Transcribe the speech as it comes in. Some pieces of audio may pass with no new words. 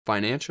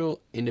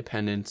Financial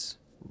independence,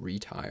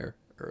 retire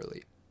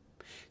early.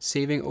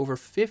 Saving over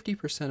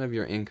 50% of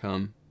your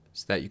income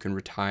so that you can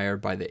retire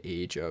by the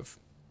age of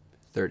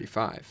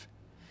 35.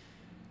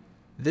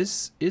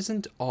 This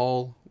isn't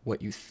all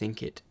what you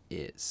think it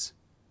is.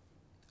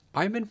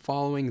 I've been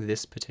following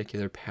this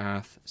particular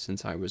path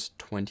since I was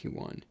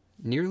 21,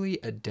 nearly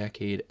a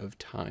decade of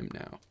time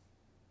now.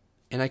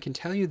 And I can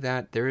tell you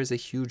that there is a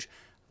huge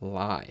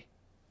lie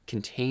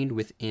contained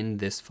within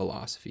this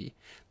philosophy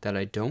that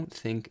I don't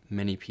think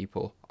many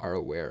people are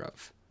aware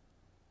of.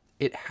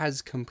 It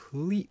has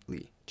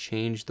completely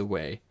changed the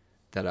way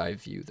that I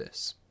view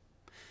this.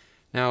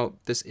 Now,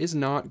 this is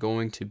not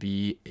going to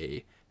be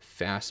a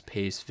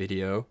fast-paced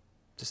video.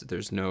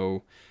 There's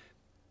no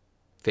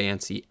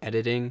fancy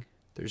editing.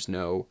 There's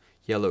no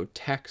yellow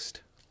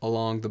text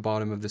along the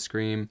bottom of the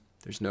screen.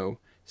 There's no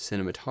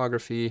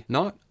cinematography.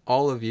 Not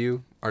all of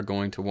you are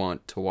going to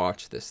want to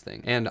watch this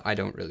thing, and I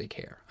don't really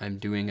care. I'm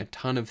doing a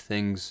ton of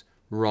things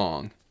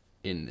wrong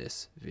in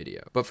this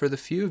video. But for the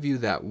few of you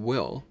that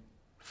will,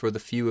 for the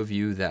few of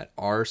you that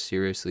are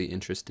seriously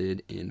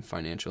interested in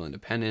financial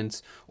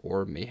independence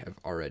or may have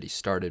already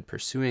started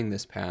pursuing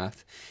this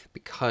path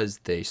because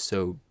they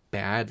so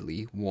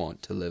badly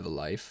want to live a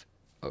life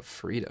of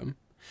freedom,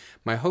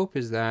 my hope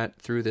is that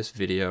through this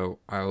video,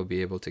 I will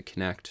be able to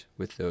connect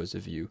with those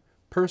of you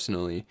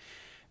personally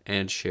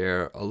and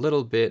share a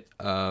little bit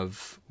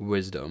of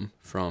wisdom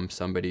from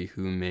somebody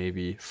who may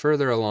be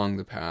further along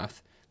the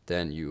path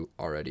than you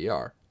already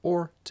are,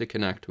 or to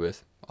connect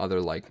with other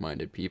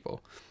like-minded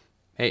people.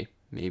 Hey,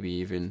 maybe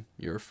even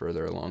you're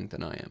further along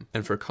than I am.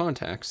 And for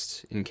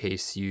context, in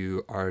case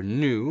you are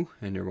new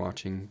and you're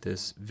watching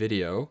this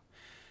video,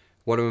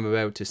 what I'm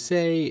about to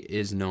say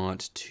is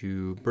not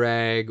to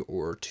brag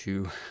or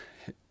to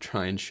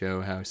try and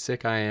show how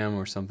sick I am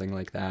or something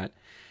like that.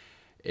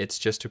 It's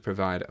just to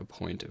provide a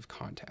point of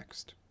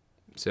context.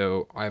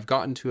 So I've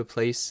gotten to a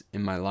place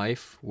in my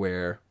life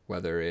where,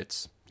 whether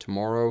it's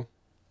tomorrow,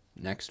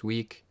 next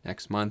week,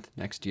 next month,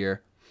 next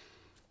year,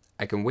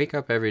 I can wake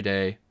up every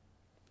day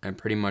and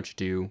pretty much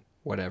do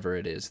whatever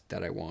it is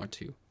that I want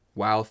to,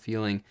 while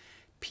feeling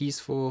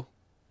peaceful,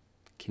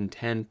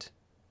 content,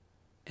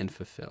 and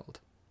fulfilled.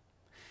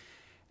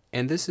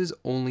 And this is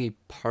only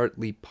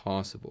partly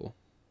possible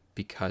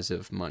because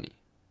of money.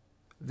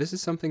 This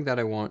is something that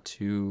I want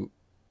to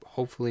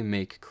hopefully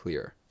make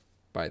clear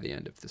by the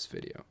end of this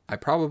video. I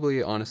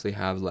probably honestly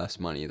have less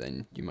money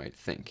than you might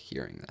think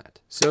hearing that.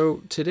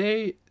 So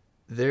today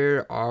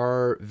there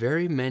are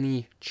very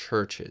many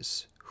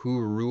churches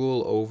who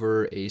rule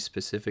over a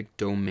specific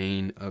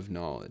domain of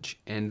knowledge,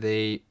 and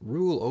they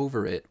rule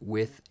over it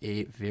with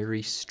a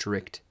very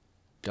strict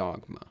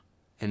dogma.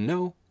 And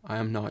no, I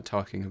am not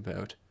talking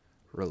about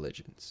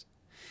religions.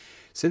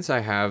 Since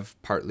I have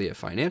partly a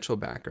financial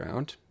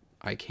background,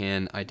 I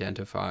can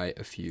identify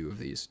a few of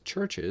these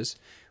churches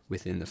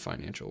within the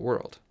financial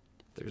world.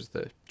 There's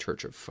the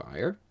Church of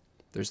Fire,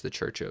 there's the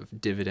Church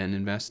of Dividend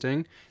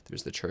Investing,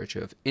 there's the Church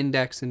of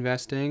Index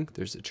Investing,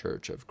 there's the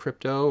Church of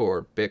Crypto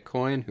or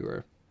Bitcoin, who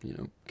are,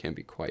 can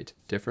be quite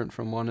different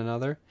from one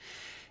another.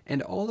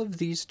 And all of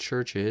these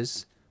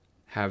churches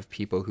have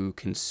people who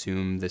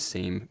consume the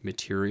same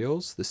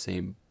materials, the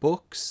same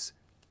books,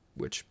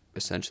 which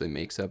essentially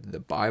makes up the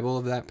Bible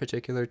of that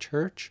particular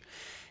church.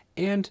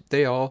 And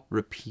they all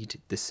repeat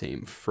the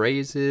same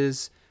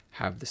phrases,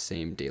 have the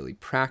same daily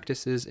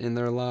practices in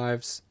their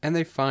lives, and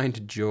they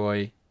find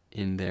joy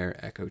in their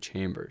echo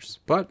chambers.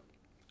 But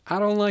I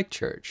don't like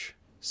church.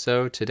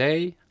 So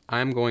today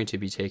I'm going to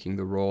be taking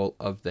the role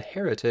of the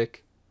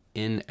heretic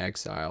in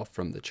exile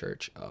from the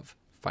Church of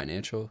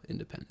Financial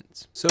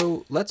Independence.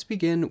 So let's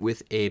begin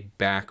with a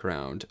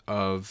background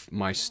of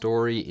my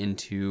story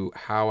into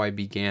how I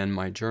began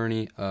my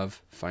journey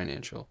of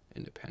financial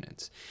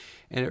independence.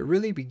 And it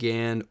really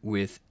began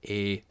with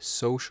a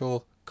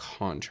social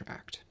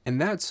contract.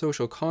 And that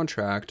social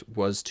contract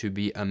was to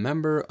be a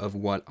member of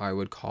what I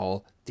would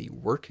call the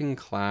working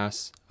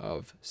class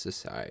of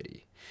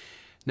society.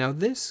 Now,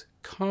 this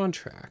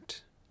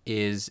contract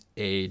is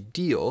a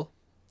deal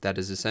that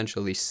is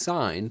essentially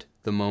signed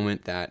the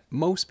moment that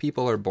most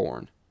people are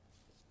born,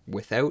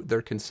 without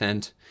their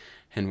consent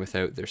and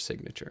without their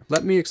signature.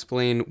 Let me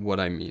explain what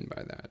I mean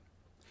by that.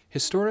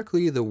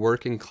 Historically, the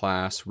working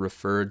class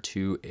referred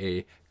to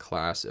a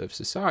class of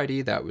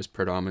society that was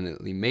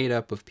predominantly made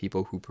up of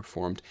people who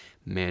performed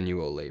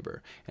manual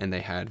labor, and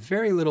they had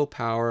very little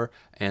power,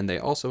 and they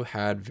also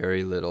had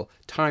very little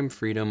time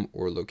freedom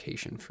or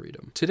location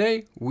freedom.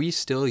 Today, we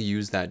still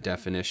use that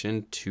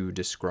definition to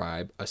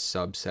describe a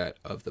subset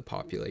of the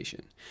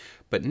population.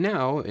 But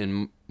now,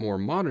 in more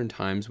modern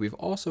times, we've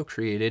also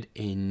created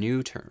a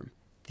new term,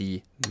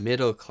 the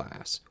middle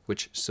class,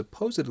 which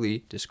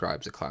supposedly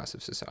describes a class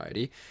of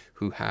society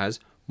who has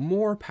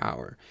more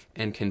power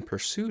and can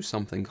pursue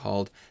something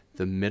called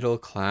the middle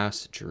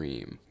class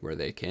dream, where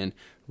they can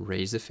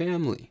raise a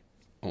family,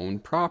 own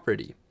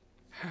property,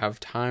 have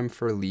time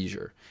for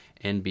leisure,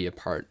 and be a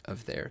part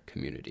of their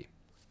community.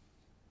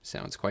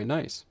 Sounds quite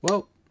nice.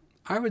 Well,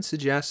 I would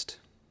suggest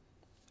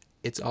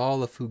it's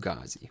all a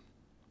fugazi.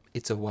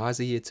 It's a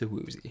wazi, it's a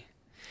woozy.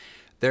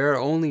 There are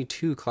only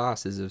two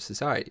classes of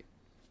society: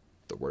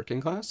 the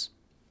working class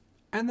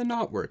and the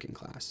not working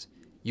class.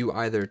 You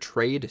either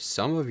trade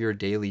some of your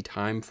daily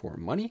time for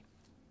money,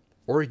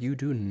 or you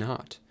do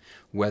not.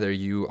 Whether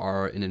you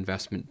are an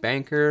investment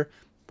banker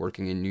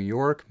working in New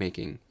York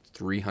making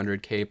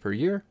 $300K per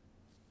year,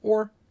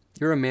 or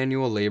you're a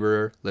manual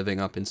laborer living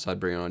up in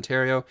Sudbury,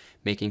 Ontario,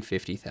 making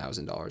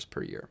 $50,000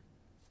 per year.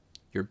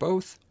 You're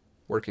both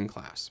working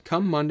class.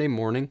 Come Monday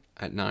morning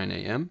at 9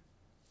 a.m.,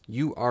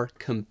 you are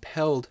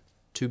compelled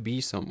to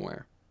be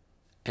somewhere.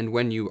 And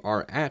when you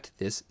are at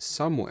this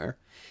somewhere,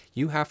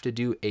 you have to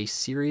do a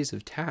series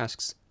of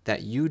tasks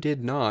that you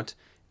did not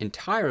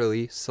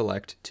entirely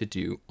select to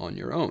do on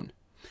your own.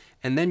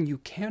 And then you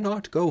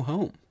cannot go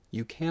home.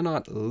 You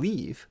cannot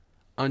leave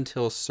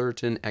until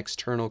certain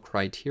external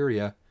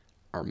criteria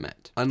are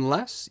met.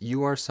 Unless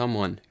you are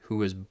someone who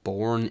was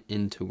born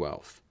into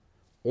wealth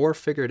or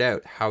figured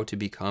out how to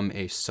become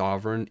a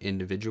sovereign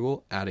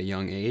individual at a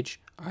young age,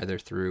 either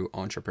through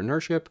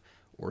entrepreneurship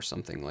or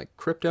something like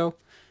crypto,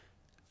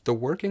 the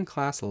working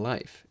class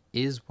life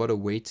is what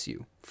awaits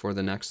you for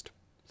the next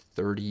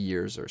 30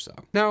 years or so.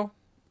 Now,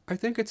 I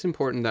think it's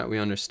important that we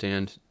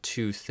understand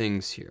two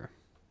things here.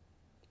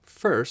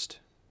 First,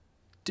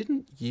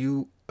 didn't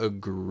you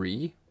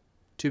agree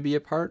to be a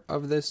part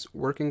of this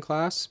working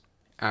class?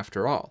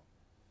 After all,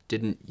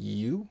 didn't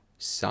you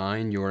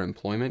sign your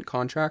employment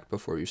contract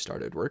before you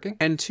started working?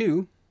 And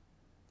two,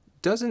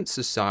 doesn't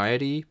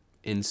society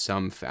in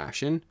some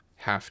fashion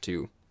have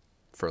to,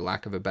 for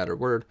lack of a better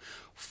word,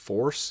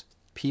 force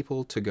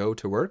people to go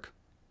to work?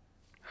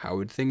 How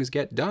would things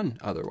get done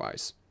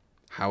otherwise?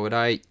 How would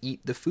I eat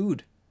the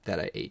food that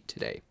I ate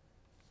today?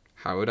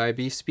 How would I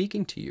be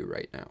speaking to you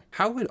right now?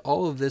 How would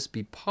all of this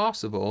be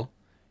possible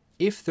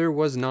if there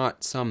was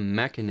not some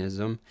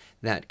mechanism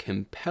that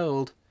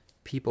compelled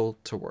people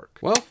to work?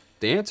 Well,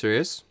 the answer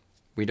is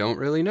we don't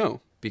really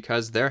know,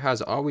 because there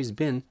has always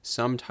been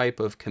some type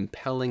of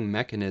compelling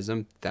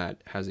mechanism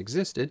that has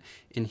existed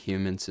in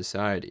human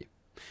society.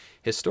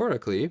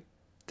 Historically,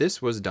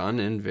 this was done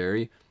in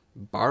very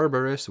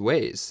barbarous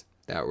ways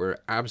that were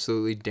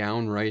absolutely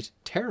downright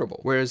terrible.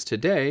 Whereas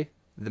today,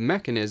 the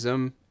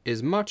mechanism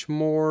is much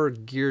more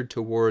geared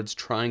towards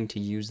trying to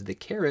use the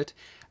carrot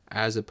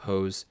as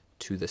opposed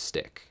to the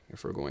stick,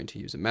 if we're going to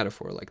use a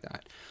metaphor like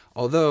that.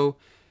 Although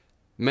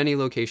many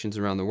locations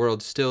around the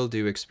world still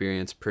do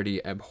experience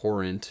pretty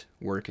abhorrent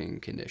working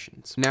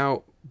conditions.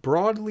 Now,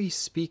 broadly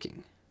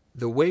speaking,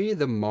 the way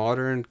the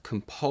modern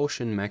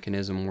compulsion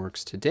mechanism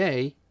works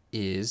today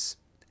is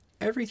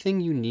everything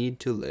you need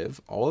to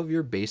live, all of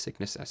your basic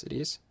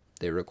necessities,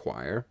 they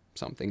require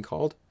something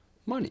called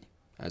money,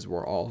 as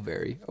we're all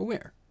very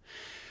aware.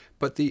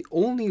 But the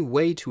only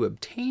way to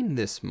obtain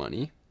this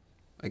money,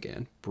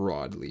 again,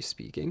 broadly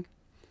speaking,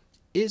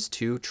 is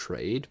to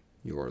trade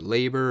your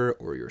labor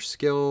or your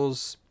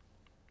skills,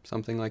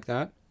 something like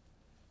that,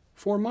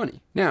 for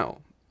money. Now,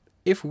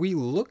 if we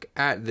look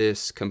at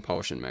this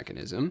compulsion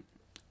mechanism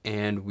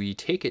and we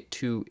take it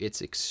to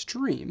its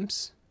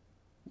extremes,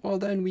 well,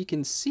 then we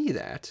can see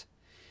that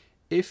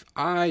if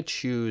I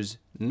choose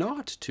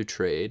not to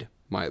trade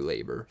my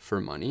labor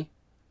for money,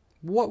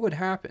 what would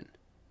happen?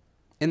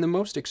 In the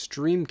most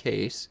extreme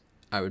case,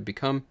 I would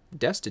become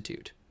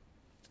destitute,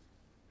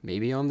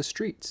 maybe on the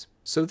streets.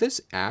 So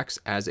this acts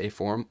as a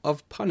form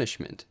of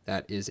punishment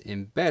that is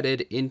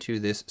embedded into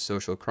this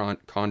social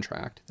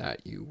contract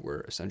that you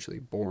were essentially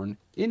born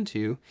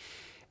into.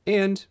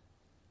 And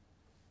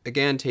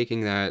again,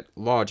 taking that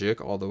logic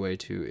all the way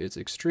to its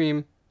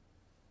extreme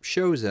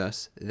shows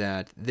us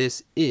that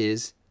this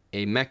is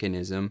a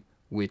mechanism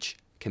which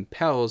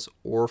compels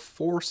or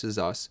forces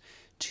us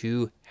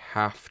to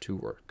have to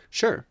work.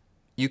 Sure,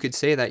 you could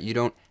say that you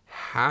don't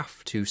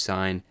have to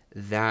sign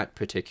that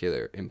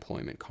particular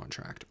employment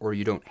contract, or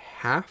you don't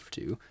have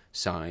to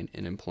sign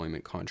an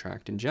employment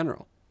contract in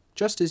general.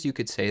 Just as you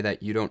could say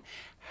that you don't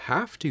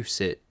have to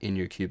sit in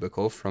your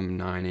cubicle from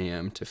 9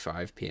 a.m. to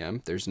 5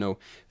 p.m. There's no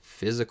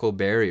physical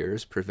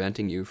barriers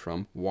preventing you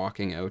from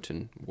walking out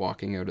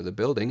of the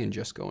building and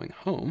just going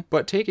home.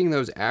 But taking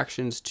those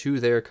actions to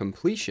their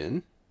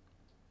completion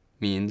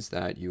means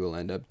that you will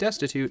end up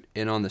destitute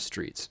and on the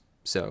streets.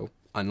 So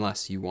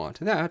unless you want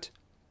that,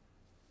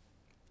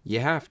 you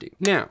have to.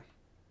 Now,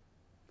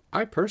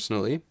 I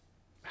personally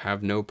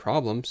have no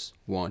problems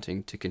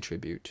wanting to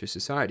contribute to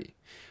society.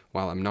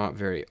 While I'm not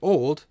very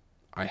old,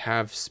 I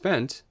have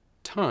spent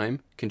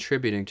time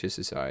contributing to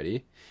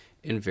society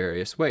in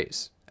various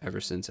ways ever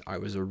since I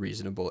was a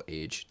reasonable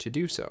age to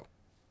do so.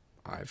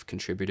 I've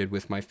contributed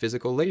with my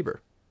physical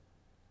labor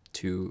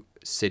to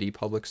city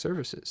public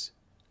services.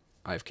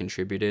 I've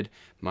contributed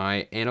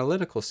my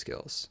analytical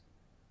skills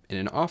in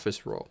an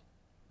office role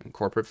in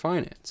corporate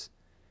finance.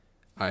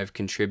 I've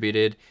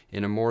contributed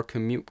in a more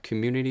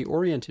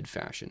community-oriented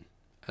fashion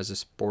as a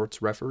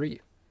sports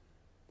referee.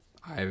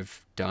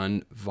 I've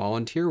done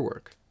volunteer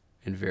work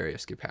in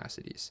various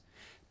capacities,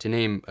 to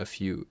name a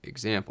few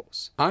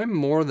examples. I'm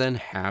more than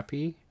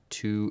happy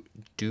to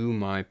do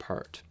my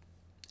part.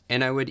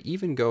 And I would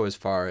even go as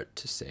far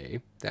to say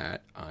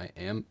that I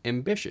am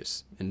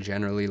ambitious and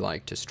generally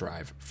like to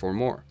strive for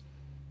more.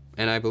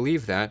 And I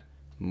believe that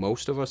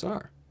most of us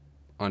are,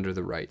 under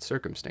the right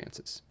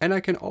circumstances. And I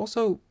can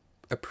also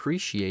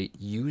appreciate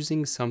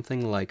using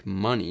something like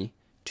money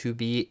to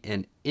be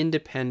an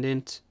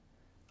independent,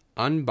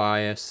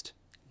 unbiased,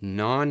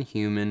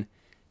 non-human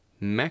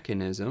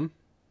mechanism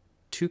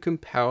to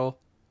compel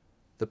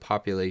the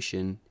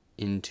population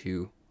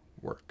into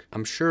work.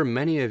 I'm sure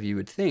many of you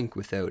would think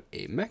without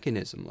a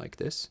mechanism like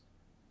this,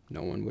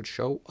 no one would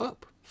show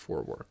up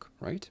for work,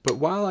 right? But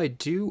while I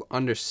do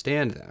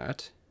understand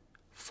that,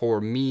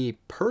 for me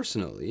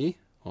personally,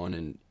 on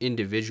an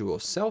individual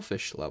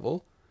selfish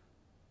level,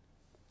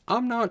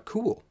 I'm not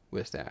cool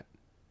with that.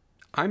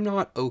 I'm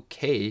not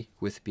okay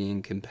with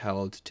being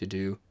compelled to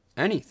do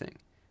anything.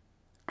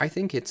 I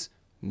think it's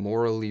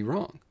morally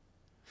wrong.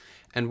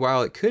 And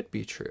while it could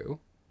be true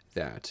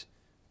that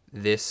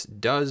this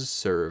does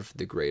serve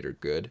the greater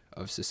good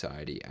of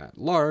society at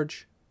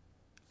large,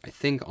 I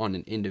think on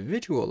an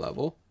individual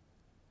level,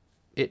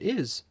 it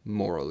is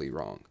morally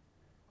wrong.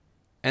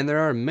 And there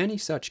are many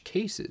such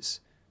cases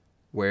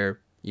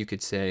where you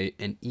could say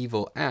an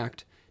evil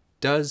act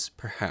does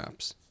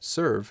perhaps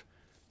serve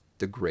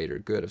the greater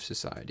good of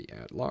society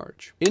at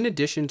large. In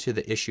addition to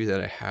the issue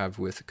that I have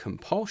with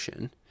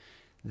compulsion,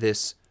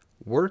 this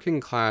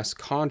working class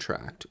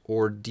contract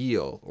or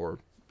deal or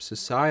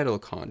societal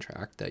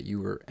contract that you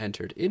were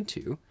entered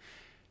into,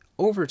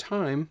 over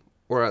time,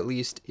 or at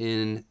least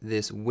in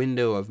this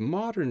window of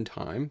modern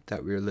time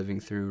that we're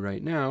living through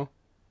right now,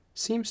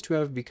 seems to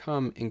have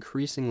become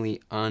increasingly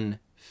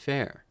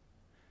unfair.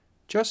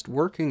 Just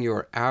working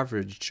your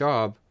average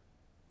job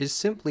is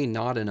simply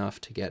not enough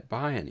to get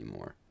by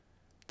anymore.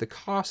 The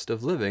cost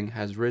of living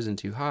has risen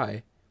too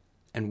high,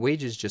 and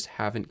wages just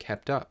haven't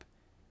kept up.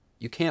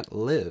 You can't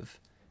live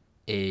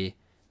a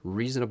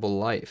reasonable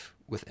life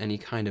with any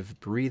kind of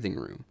breathing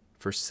room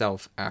for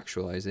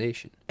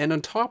self-actualization. And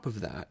on top of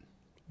that,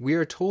 we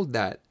are told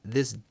that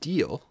this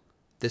deal,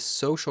 this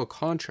social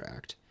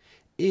contract,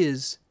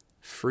 is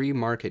free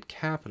market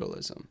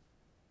capitalism.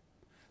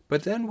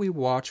 But then we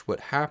watch what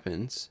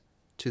happens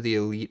to the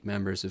elite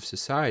members of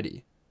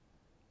society.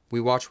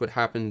 We watch what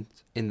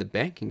happens in the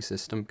banking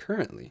system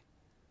currently.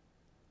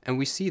 And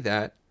we see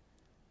that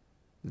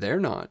they're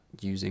not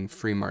using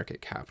free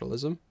market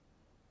capitalism.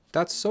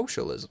 That's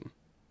socialism,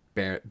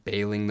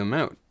 bailing them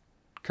out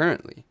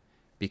currently,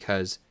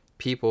 because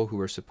people who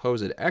are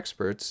supposed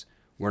experts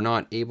were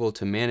not able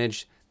to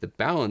manage the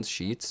balance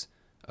sheets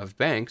of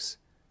banks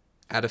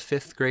at a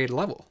 5th grade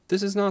level.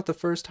 This is not the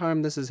first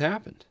time this has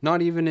happened,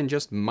 not even in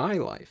just my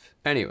life.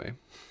 Anyway,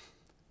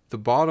 the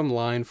bottom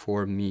line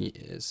for me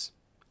is,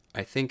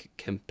 I think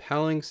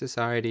compelling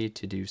society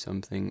to do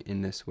something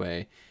in this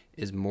way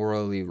is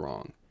morally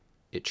wrong.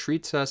 It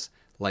treats us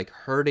like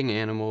herding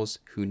animals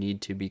who need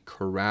to be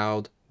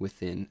corralled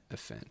within a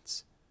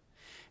fence.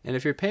 And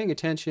if you're paying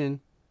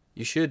attention,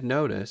 you should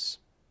notice,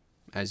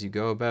 as you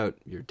go about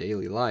your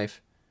daily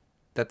life,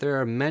 that there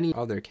are many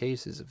other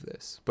cases of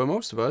this. But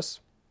most of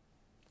us,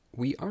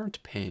 we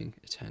aren't paying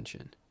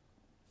attention.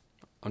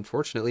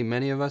 Unfortunately,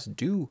 many of us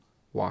do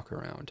walk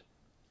around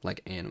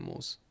like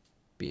animals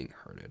being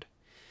herded.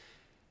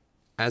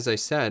 As I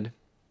said,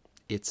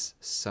 it's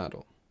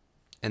subtle.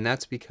 And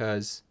that's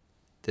because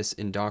this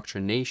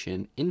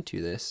indoctrination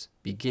into this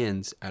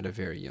begins at a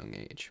very young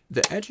age.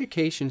 The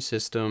education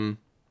system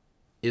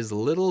is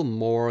little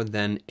more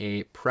than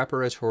a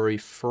preparatory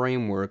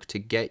framework to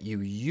get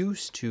you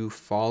used to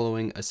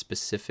following a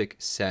specific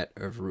set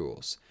of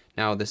rules.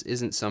 Now, this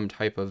isn't some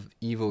type of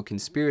evil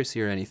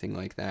conspiracy or anything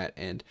like that,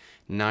 and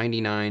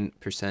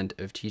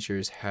 99% of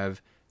teachers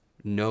have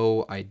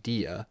no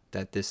idea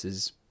that this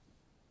is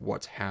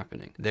what's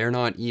happening. They're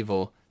not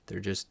evil. They're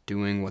just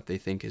doing what they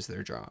think is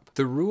their job.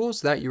 The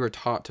rules that you are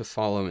taught to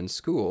follow in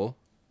school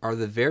are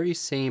the very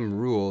same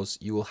rules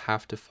you will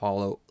have to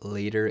follow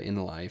later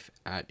in life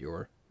at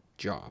your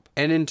job.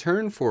 And in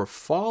turn for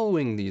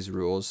following these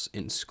rules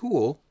in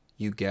school,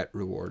 you get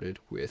rewarded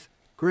with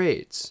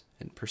grades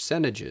and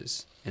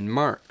percentages and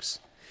marks.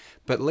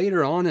 But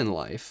later on in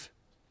life,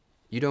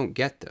 you don't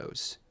get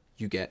those.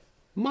 You get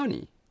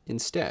money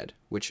instead,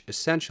 which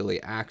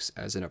essentially acts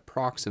as an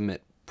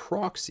approximate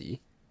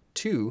proxy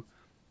to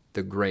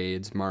the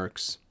grades,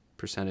 marks,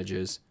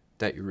 percentages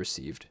that you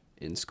received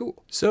in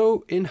school.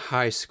 So in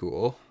high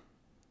school,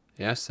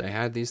 yes, I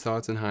had these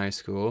thoughts in high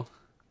school.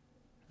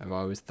 I've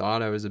always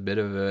thought I was a bit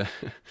of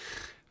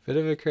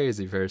a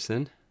crazy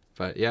person.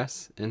 But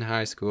yes, in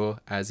high school,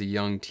 as a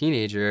young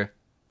teenager,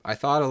 I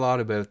thought a lot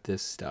about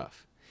this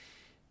stuff.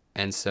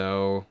 And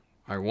so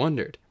I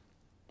wondered,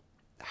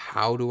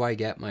 how do I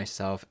get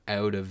myself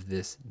out of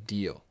this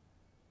deal?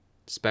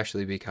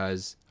 Especially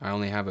because I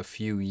only have a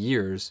few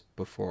years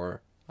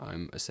before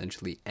I'm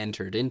essentially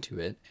entered into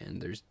it,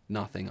 and there's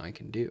nothing I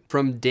can do.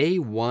 From day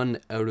one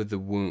out of the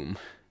womb,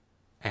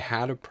 I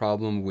had a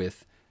problem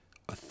with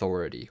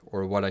authority,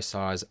 or what I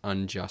saw as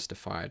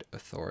unjustified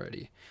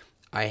authority.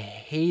 I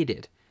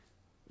hated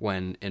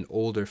when an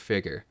older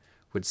figure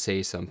would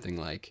say something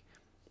like,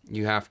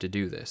 you have to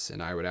do this.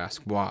 And I would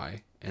ask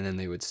why. And then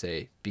they would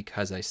say,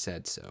 because I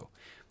said so.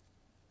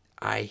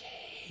 I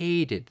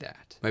hated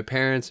that. My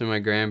parents and my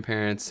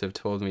grandparents have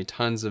told me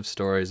tons of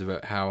stories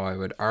about how I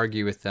would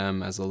argue with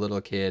them as a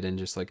little kid and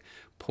just like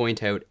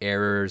point out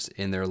errors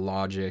in their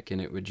logic, and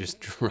it would just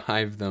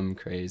drive them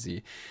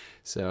crazy.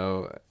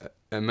 So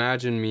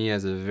imagine me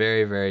as a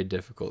very, very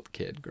difficult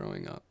kid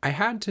growing up. I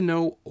had to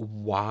know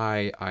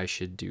why I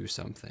should do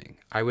something.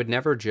 I would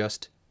never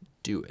just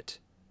do it.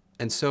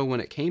 And so when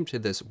it came to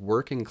this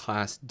working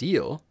class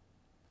deal,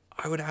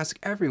 I would ask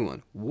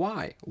everyone,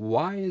 why?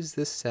 Why is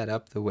this set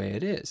up the way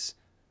it is?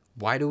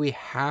 Why do we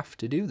have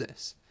to do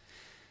this?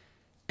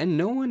 And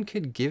no one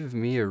could give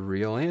me a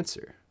real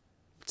answer.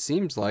 It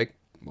seems like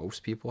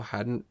most people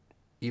hadn't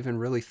even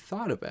really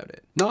thought about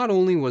it. Not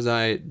only was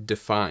I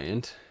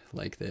defiant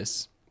like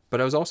this,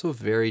 but I was also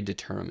very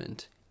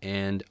determined.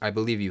 And I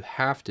believe you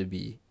have to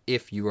be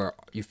if you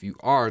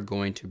are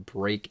going to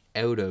break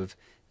out of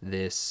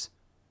this,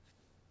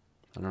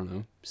 I don't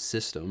know,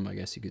 system, I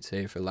guess you could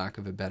say, for lack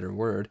of a better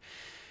word,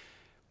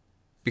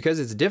 because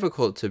it's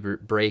difficult to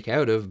break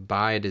out of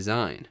by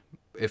design.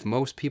 If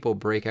most people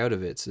break out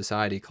of it,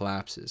 society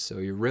collapses, so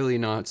you're really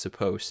not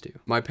supposed to.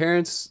 My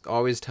parents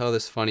always tell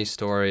this funny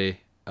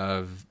story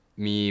of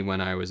me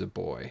when I was a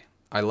boy.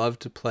 I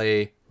loved to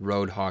play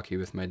road hockey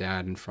with my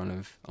dad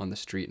on the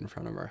street in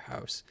front of our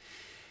house.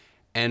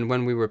 And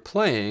when we were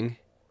playing,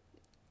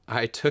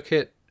 I took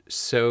it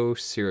so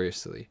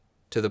seriously,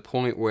 to the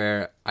point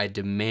where I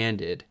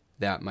demanded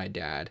that my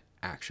dad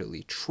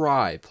actually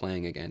try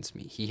playing against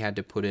me. He had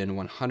to put in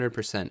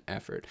 100%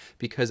 effort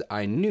because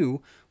I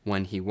knew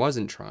when he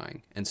wasn't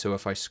trying. And so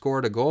if I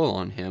scored a goal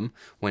on him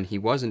when he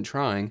wasn't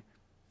trying,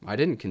 I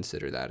didn't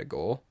consider that a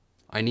goal.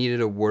 I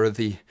needed a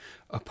worthy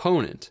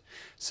opponent.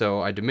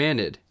 So I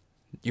demanded,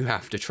 you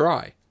have to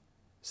try.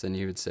 So then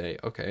he would say,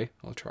 okay,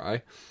 I'll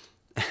try.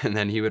 And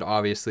then he would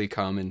obviously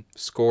come and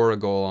score a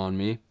goal on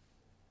me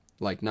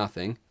like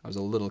nothing. I was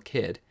a little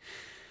kid.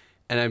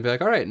 And I'd be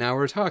like, all right, now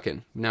we're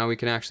talking. Now we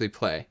can actually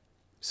play.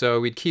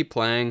 So we'd keep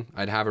playing.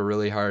 I'd have a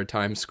really hard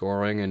time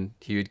scoring, and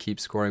he would keep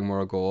scoring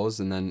more goals.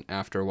 And then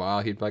after a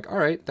while, he'd be like, all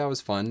right, that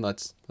was fun.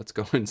 Let's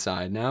go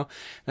inside now.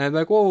 And I'd be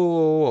like, whoa, whoa,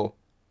 whoa,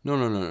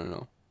 whoa.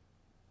 No.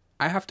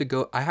 I have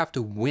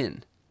to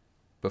win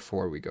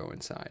before we go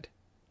inside.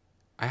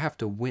 I have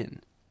to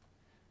win.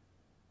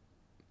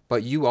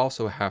 But you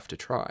also have to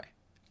try.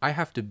 I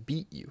have to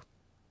beat you.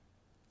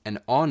 An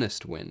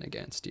honest win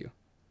against you.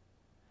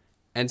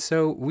 And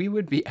so we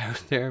would be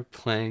out there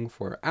playing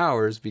for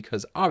hours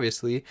because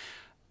obviously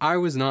I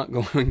was not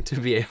going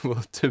to be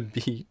able to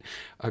beat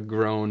a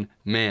grown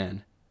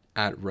man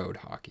at road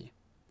hockey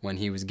when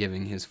he was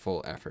giving his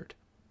full effort.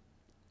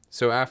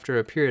 So after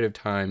a period of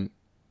time,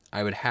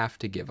 I would have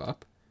to give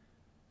up.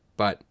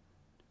 But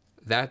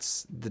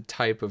that's the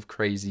type of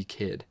crazy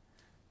kid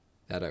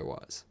that I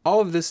was. All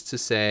of this to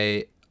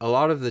say, a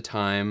lot of the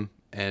time,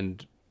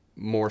 and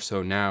more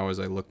so now as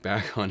I look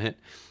back on it,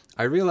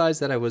 I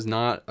realized that I was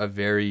not a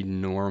very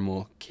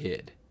normal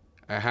kid.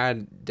 I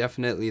had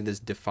definitely this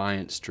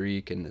defiant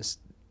streak and this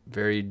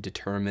very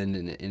determined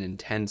and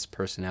intense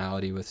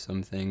personality with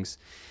some things.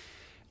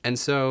 And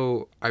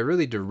so I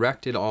really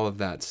directed all of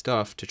that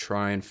stuff to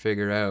try and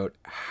figure out,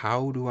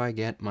 how do I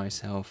get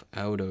myself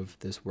out of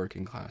this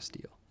working class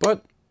deal?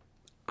 But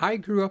I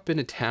grew up in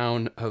a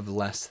town of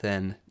less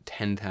than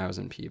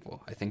 10,000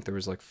 people. I think there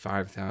was like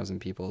 5,000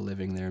 people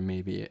living there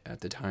maybe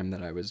at the time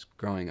that I was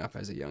growing up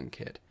as a young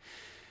kid.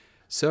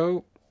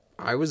 So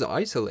I was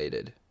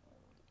isolated.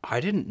 I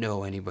didn't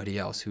know anybody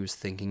else who was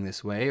thinking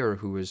this way or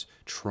who was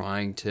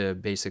trying to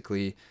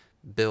basically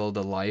build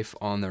a life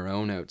on their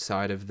own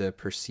outside of the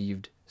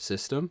perceived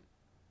system.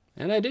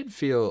 And I did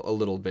feel a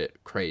little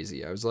bit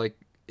crazy. I was like,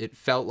 it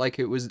felt like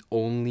it was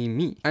only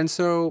me. And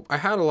so I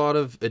had a lot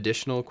of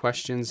additional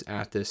questions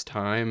at this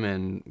time.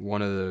 And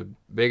one of the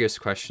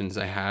biggest questions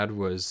I had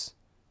was,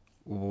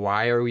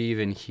 why are we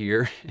even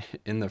here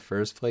in the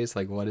first place?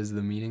 Like, what is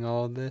the meaning of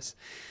all of this?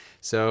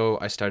 So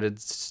I started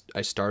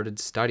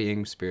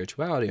studying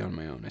spirituality on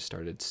my own. I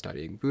started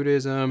studying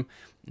Buddhism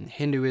and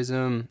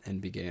Hinduism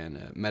and began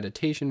a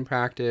meditation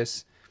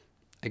practice.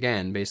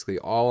 Again, basically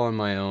all on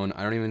my own.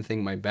 I don't even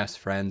think my best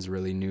friends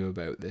really knew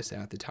about this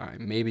at the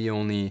time. Maybe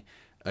only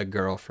a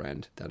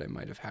girlfriend that I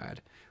might have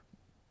had.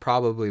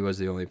 Probably was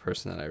the only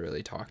person that I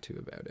really talked to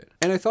about it.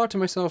 And I thought to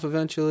myself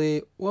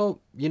eventually, well,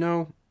 you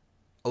know,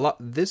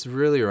 this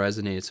really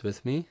resonates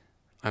with me.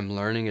 I'm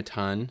learning a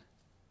ton.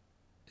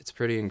 It's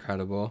pretty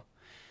incredible.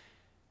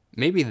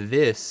 Maybe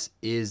this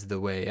is the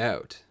way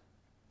out.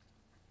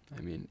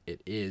 I mean,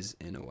 it is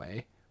in a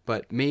way.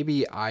 But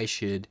maybe I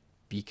should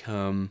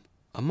become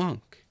a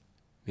monk.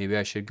 Maybe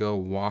I should go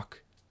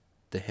walk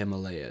the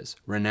Himalayas,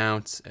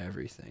 renounce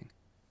everything.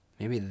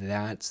 Maybe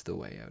that's the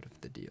way out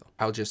of the deal.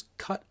 I'll just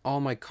cut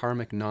all my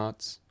karmic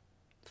knots,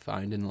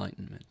 find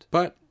enlightenment.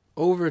 But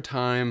over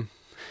time,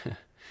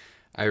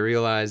 I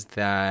realized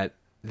that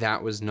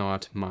that was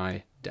not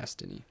my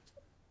destiny.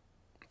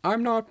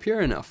 I'm not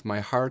pure enough. My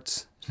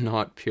heart's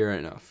not pure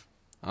enough.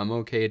 I'm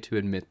okay to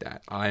admit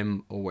that.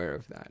 I'm aware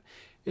of that.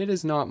 it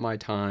is not my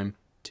time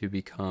to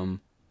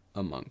become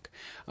a monk.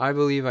 I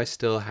believe I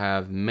still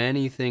have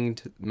many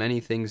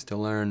things to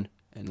learn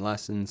and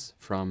lessons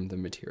from the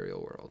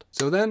material world.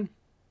 So then,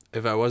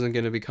 if I wasn't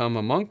going to become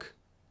a monk,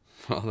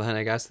 well, then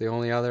I guess the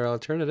only other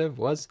alternative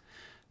was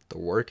the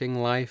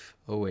working life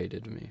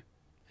awaited me.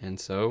 And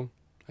so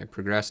I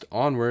progressed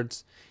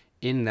onwards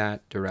in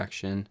that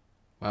direction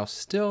while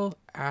still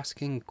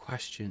asking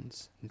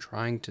questions and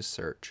trying to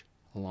search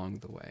along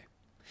the way.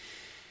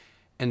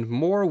 And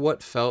more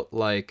what felt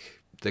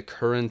like the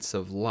currents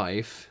of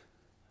life,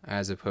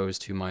 as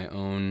opposed to my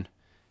own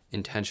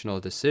intentional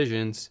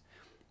decisions,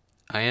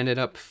 I ended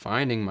up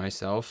finding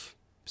myself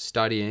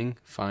studying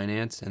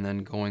finance and then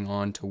going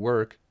on to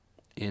work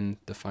in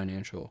the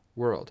financial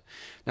world.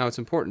 Now, it's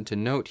important to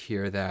note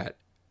here that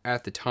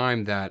at the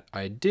time that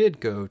I did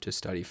go to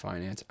study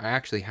finance, I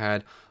actually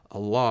had a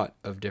lot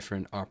of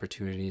different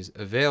opportunities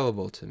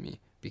available to me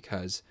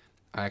because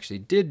I actually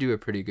did do a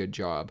pretty good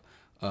job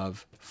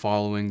of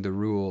following the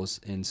rules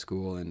in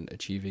school and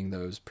achieving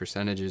those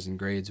percentages and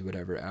grades,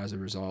 whatever, as a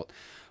result.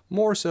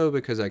 More so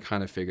because I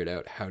kind of figured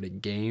out how to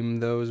game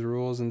those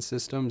rules and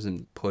systems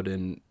and put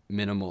in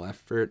minimal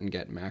effort and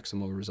get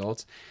maximal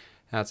results.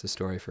 That's a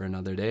story for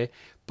another day.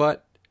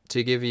 But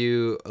to give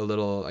you a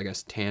little, I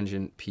guess,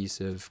 tangent piece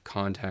of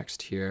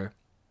context here,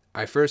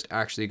 I first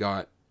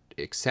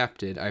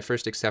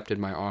accepted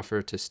my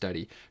offer to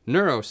study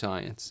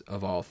neuroscience,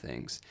 of all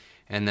things.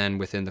 And then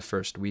within the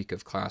first week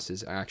of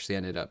classes, I actually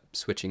ended up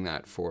switching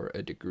that for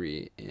a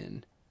degree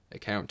in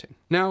accounting.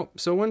 Now,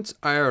 so once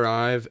I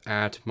arrive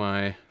at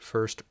my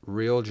first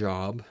real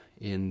job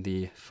in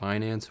the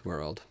finance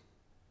world,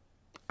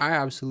 I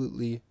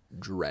absolutely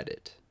dread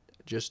it.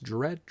 Just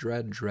dread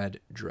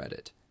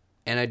it.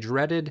 And I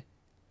dreaded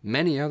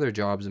many other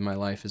jobs in my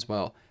life as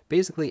well.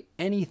 Basically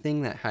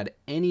anything that had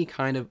any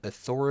kind of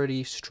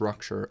authority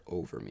structure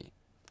over me.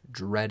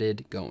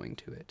 Dreaded going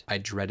to it. I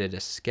dreaded a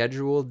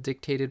schedule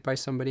dictated by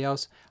somebody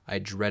else. I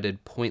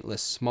dreaded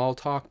pointless small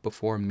talk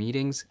before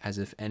meetings as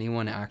if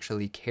anyone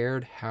actually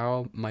cared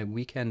how my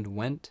weekend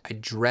went. I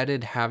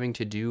dreaded having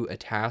to do a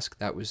task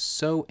that was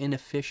so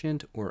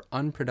inefficient or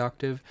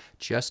unproductive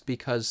just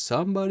because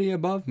somebody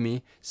above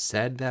me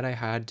said that I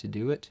had to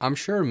do it. I'm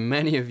sure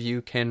many of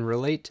you can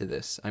relate to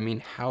this. I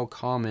mean, how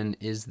common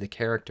is the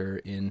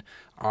character in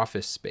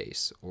Office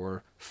Space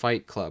or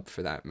Fight Club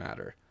for that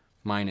matter?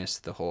 Minus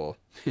the whole,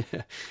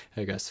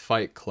 I guess,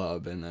 Fight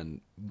Club and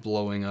then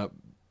blowing up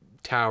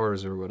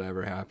towers or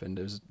whatever happened.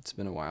 It's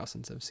been a while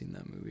since I've seen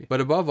that movie. But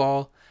above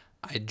all,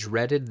 I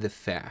dreaded the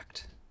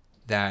fact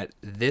that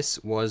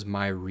this was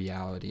my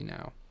reality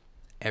now.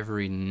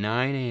 Every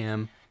 9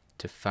 a.m.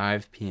 to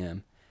 5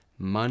 p.m.,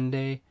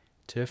 Monday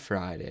to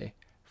Friday,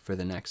 for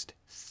the next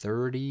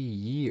 30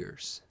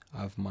 years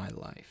of my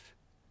life,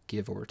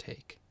 give or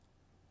take.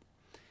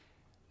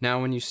 Now,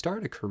 when you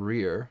start a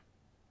career,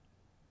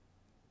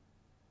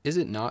 is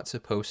it not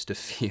supposed to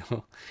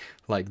feel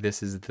like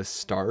this is the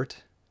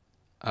start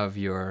of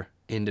your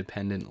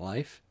independent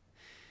life?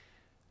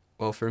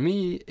 Well, for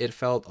me, it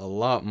felt a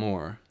lot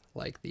more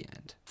like the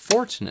end.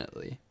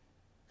 Fortunately,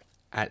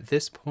 at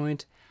this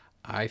point,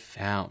 I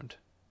found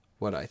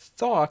what I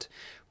thought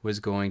was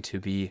going to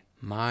be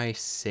my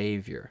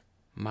savior,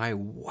 my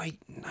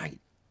white knight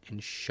in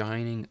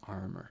shining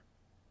armor.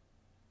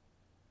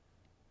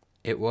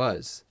 It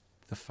was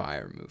the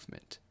FIRE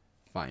movement,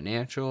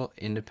 financial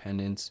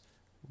independence,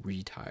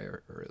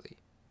 retire early.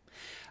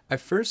 I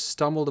first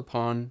stumbled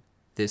upon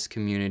this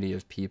community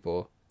of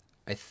people,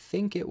 I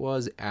think it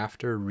was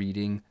after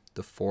reading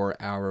The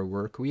 4-Hour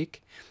Workweek.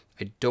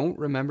 I don't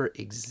remember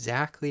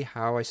exactly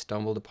how I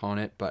stumbled upon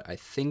it, but I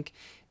think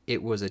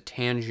it was a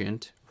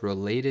tangent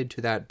related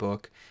to that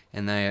book,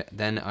 and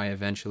then I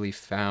eventually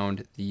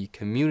found the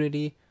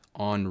community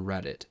on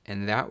Reddit,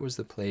 and that was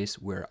the place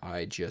where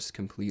I just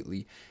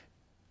completely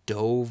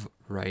dove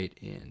right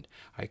in.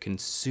 I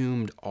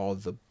consumed all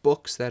the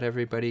books that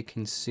everybody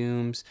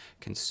consumed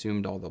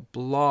all the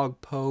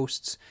blog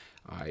posts.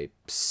 I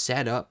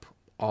set up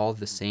all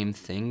the same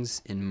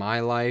things in my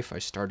life. I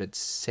started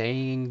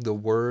saying the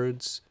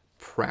words,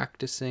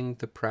 practicing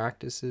the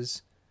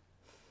practices.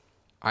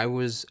 I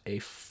was a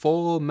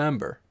full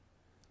member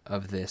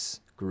of this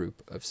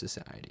group of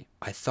society.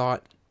 I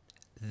thought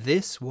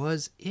this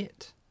was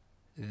it.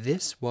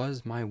 This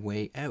was my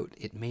way out.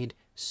 It made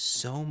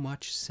so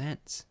much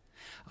sense.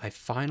 I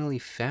finally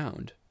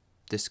found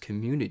this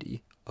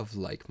community of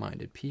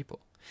like-minded people.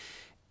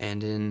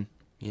 And in,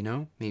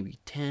 maybe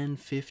 10,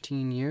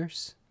 15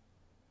 years,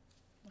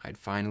 I'd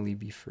finally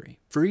be free.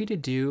 Free to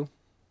do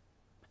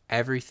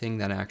everything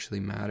that actually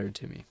mattered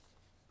to me.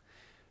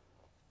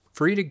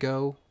 Free to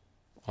go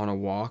on a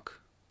walk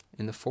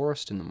in the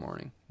forest in the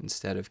morning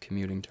instead of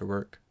commuting to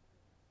work.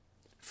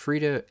 Free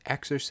to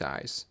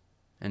exercise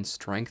and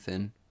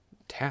strengthen,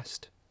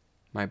 test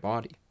my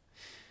body.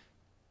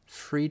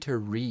 Free to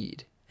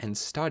read and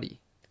study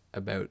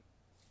about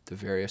the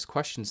various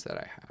questions that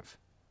I have.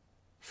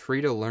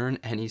 Free to learn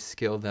any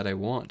skill that I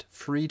want.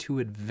 Free to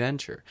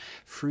adventure.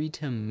 Free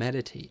to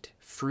meditate.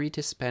 Free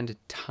to spend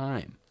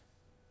time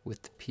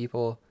with the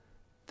people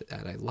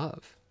that I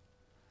love,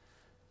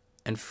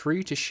 and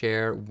free to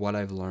share what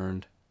I've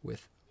learned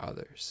with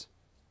others.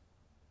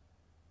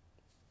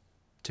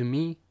 To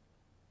me,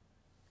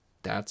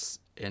 that's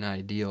an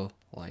ideal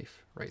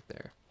life right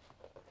there.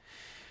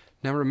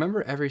 Now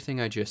remember everything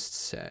I just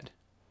said,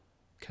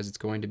 because it's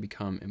going to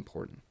become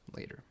important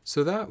later.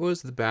 So that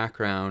was the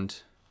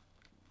background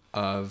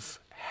of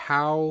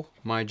how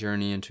my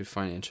journey into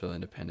financial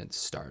independence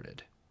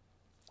started.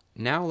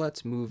 Now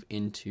let's move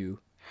into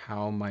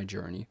how my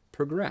journey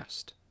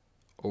progressed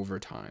over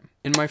time.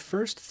 In my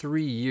first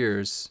 3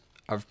 years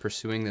of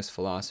pursuing this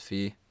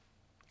philosophy,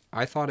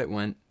 I thought it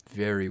went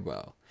very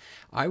well.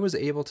 I was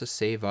able to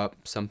save up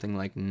something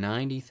like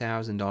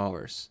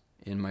 $90,000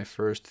 in my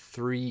first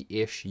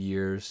 3-ish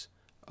years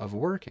of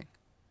working.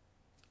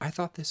 I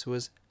thought this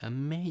was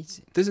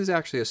amazing. This is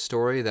actually a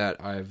story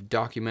that I've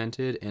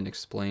documented and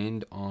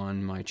explained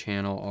on my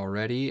channel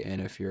already,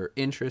 and if you're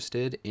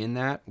interested in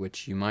that,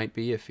 which you might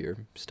be if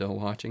you're still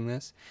watching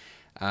this,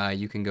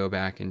 you can go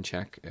back and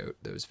check out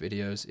those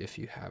videos if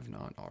you have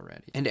not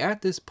already. And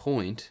at this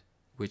point,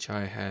 which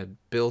I had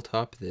built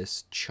up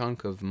this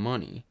chunk of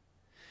money,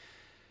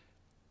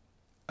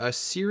 a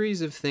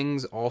series of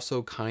things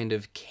also kind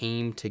of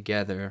came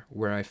together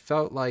where I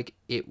felt like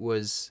it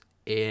was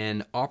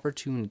an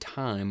opportune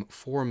time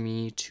for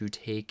me to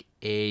take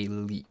a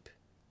leap,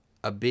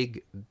 a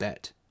big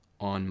bet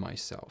on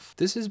myself.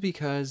 This is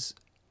because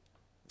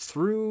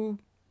through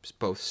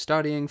both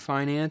studying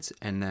finance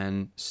and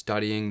then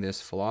studying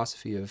this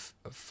philosophy of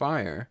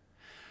FIRE,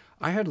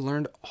 I had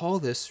learned all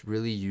this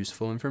really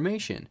useful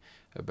information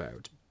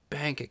about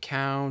bank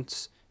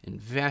accounts,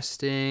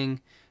 investing,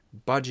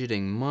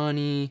 budgeting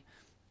money,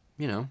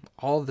 you know,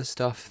 all the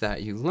stuff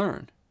that you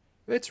learn.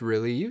 It's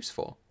really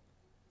useful.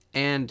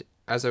 And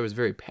as I was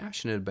very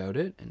passionate about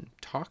it and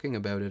talking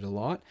about it a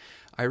lot,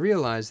 I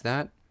realized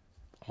that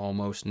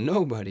almost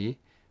nobody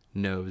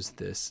knows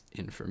this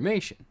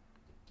information.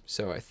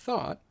 So I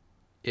thought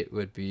it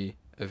would be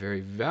a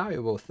very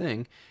valuable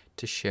thing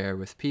to share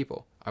with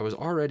people. I was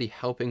already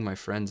helping my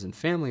friends and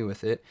family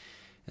with it,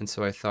 and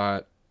so I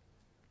thought,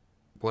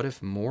 what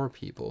if more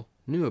people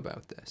knew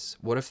about this?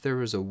 What if there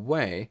was a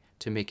way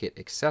to make it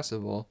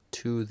accessible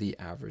to the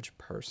average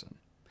person?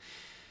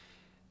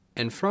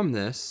 And from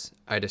this,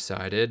 I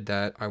decided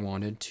that I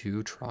wanted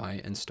to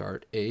try and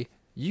start a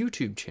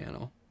YouTube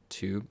channel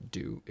to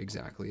do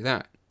exactly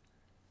that.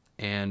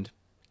 And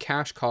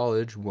Cash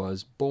College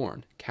was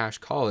born. Cash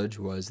College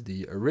was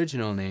the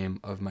original name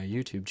of my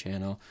YouTube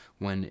channel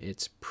when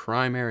its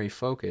primary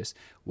focus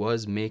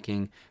was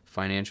making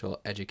financial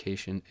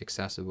education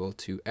accessible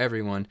to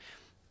everyone,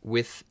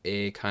 with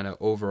a kind of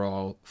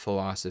overall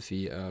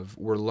philosophy of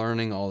we're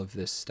learning all of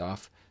this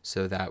stuff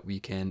so that we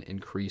can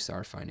increase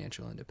our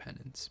financial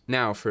independence.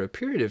 Now, for a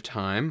period of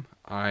time,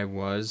 I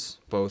was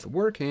both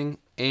working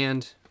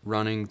and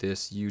running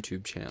this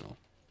YouTube channel.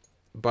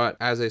 But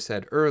as I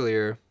said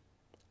earlier,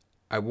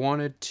 I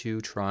wanted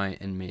to try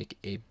and make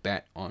a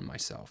bet on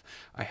myself.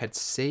 I had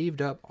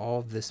saved up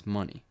all this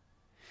money,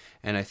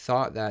 and I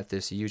thought that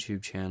this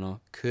YouTube channel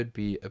could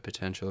be a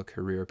potential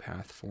career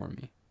path for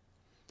me.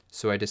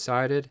 So I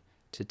decided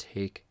to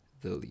take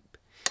the leap.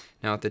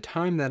 Now, at the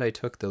time that I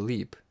took the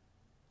leap,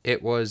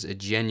 it was a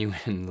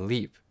genuine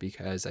leap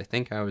because I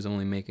think I was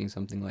only making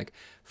something like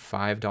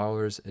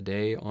 $5 a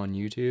day on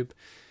YouTube.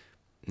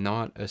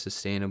 Not a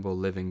sustainable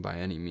living by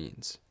any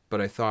means.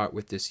 But I thought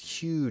with this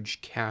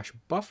huge cash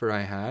buffer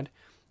I had,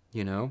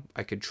 you know,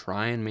 I could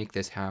try and make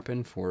this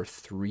happen for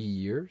 3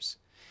 years.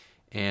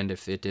 And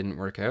if it didn't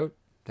work out,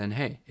 then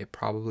hey, it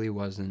probably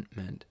wasn't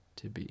meant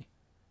to be.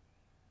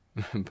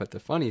 But the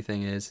funny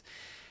thing is,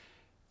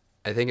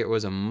 I think it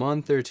was a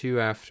month or 2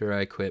 after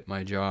I quit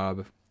my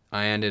job,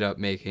 I ended up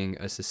making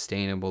a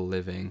sustainable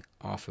living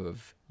off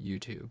of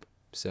YouTube.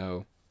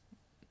 So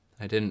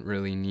I didn't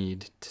really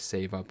need to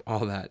save up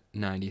all that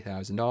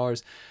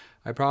 $90,000.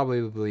 I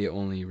probably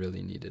only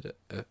really needed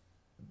a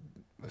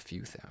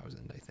few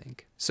thousand, I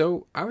think.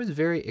 So I was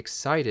very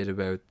excited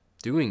about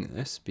doing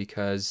this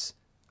because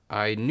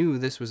I knew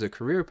this was a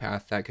career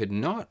path that could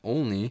not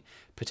only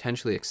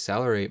potentially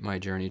accelerate my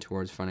journey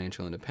towards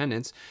financial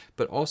independence,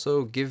 but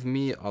also give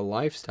me a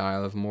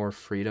lifestyle of more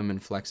freedom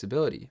and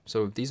flexibility.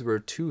 So these were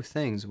 2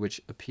 things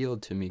which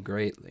appealed to me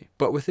greatly.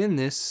 But within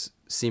this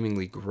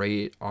seemingly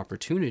great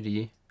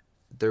opportunity,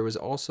 there was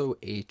also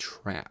a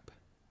trap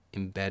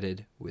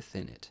embedded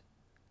within it,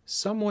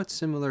 somewhat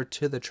similar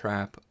to the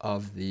trap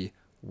of the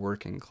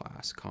working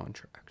class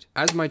contract.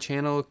 As my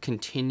channel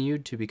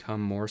continued to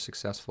become more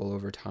successful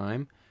over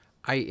time,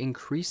 I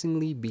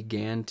increasingly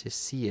began to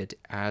see it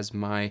as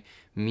my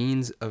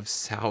means of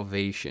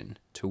salvation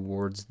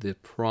towards the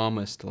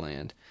promised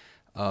land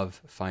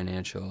of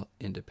financial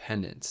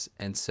independence.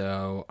 And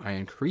so I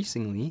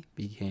increasingly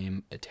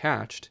became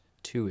attached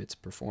to its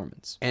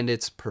performance. And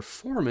its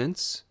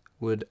performance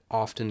would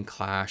often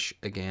clash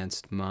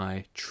against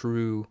my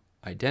true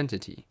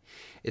identity.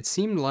 It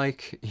seemed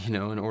like, you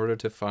know, in order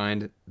to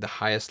find the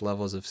highest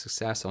levels of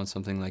success on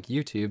something like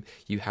YouTube,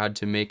 you had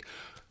to make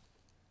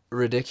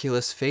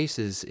ridiculous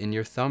faces in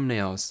your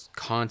thumbnails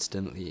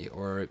constantly,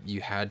 or you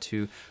had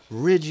to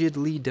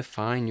rigidly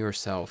define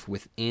yourself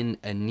within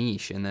a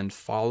niche and then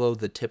follow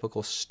the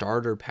typical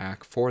starter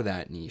pack for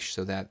that niche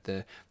so that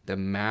the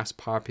mass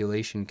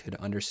population could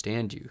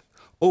understand you.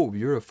 Oh,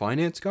 you're a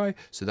finance guy?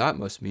 So that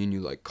must mean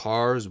you like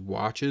cars,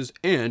 watches,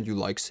 and you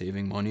like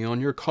saving money on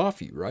your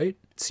coffee, right?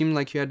 It seemed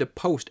like you had to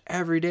post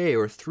every day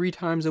or 3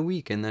 times a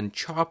week and then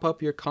chop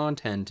up your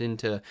content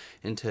into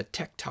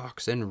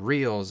TikToks and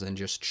Reels and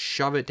just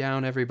shove it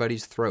down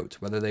everybody's throats,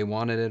 whether they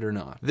wanted it or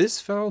not. This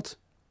felt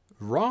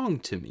wrong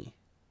to me.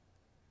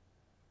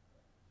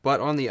 But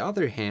on the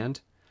other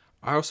hand,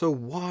 I also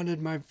wanted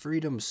my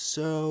freedom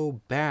so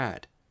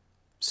bad.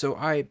 So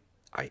I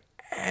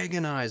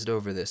agonized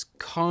over this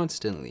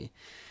constantly.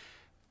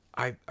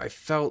 I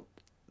felt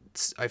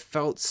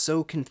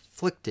so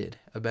conflicted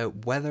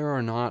about whether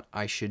or not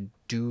I should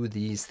do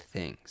these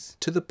things,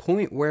 to the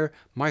point where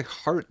my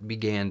heart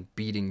began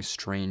beating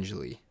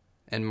strangely,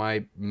 and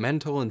my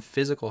mental and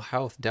physical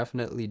health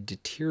definitely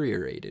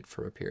deteriorated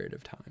for a period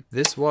of time.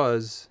 This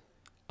was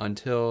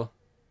until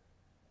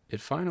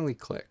it finally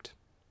clicked.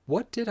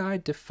 What did I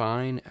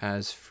define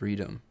as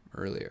freedom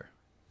earlier?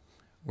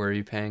 Were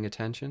you paying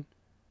attention?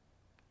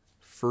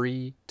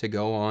 Free to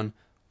go on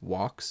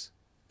walks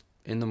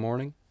in the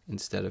morning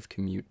instead of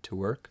commute to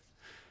work.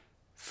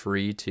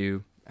 Free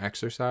to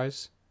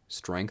exercise,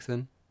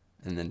 strengthen,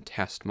 and then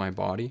test my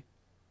body.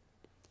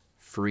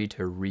 Free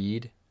to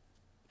read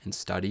and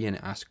study and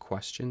ask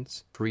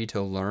questions. Free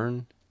to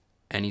learn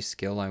any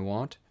skill I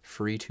want.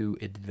 Free to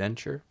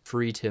adventure.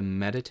 Free to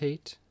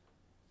meditate.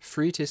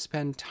 Free to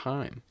spend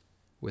time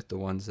with the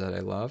ones that I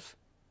love.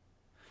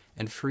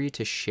 And free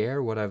to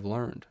share what I've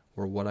learned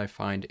or what I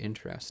find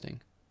interesting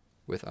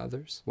with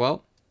others.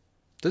 Well,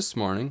 this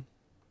morning,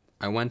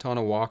 I went on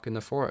a walk in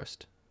the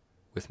forest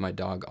with my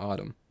dog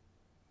Autumn.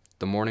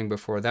 The morning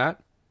before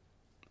that,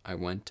 I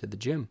went to the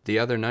gym. The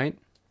other night,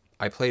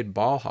 I played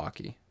ball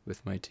hockey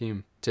with my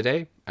team.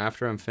 Today,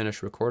 after I'm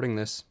finished recording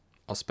this,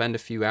 I'll spend a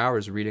few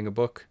hours reading a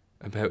book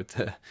about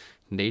the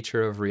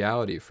nature of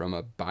reality from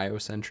a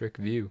biocentric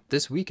view.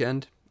 This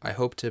weekend, I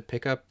hope to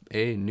pick up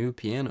a new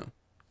piano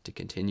to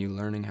continue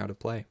learning how to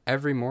play.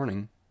 Every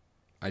morning,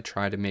 I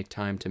try to make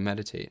time to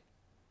meditate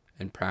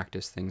and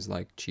practice things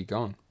like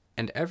Qigong.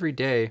 And every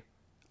day,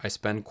 I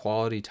spend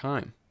quality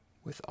time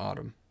with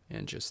Autumn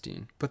and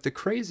Justine. But the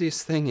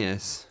craziest thing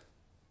is,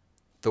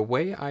 the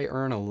way I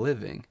earn a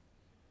living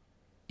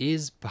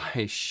is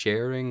by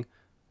sharing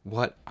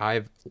what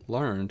I've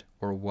learned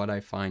or what I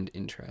find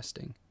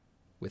interesting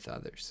with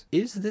others.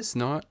 Is this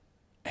not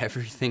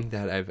everything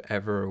that I've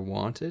ever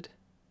wanted?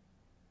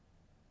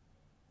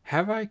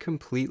 Have I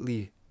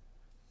completely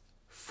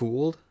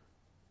fooled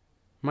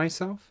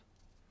myself?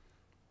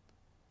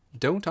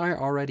 Don't I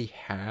already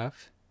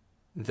have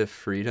the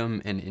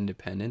freedom and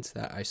independence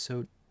that I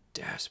so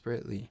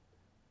desperately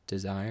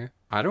desire?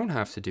 I don't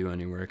have to do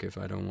any work if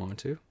I don't want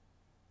to.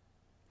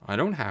 I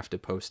don't have to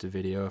post a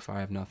video if I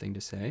have nothing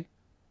to say.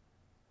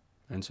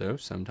 And so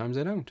sometimes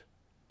I don't.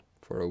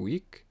 For a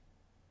week,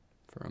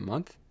 for a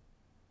month,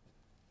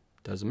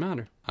 doesn't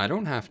matter. I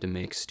don't have to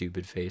make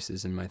stupid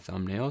faces in my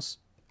thumbnails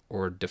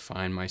or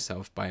define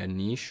myself by a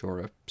niche or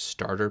a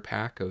starter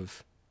pack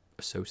of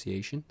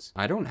associations.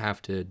 I don't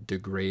have to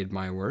degrade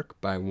my work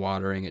by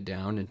watering it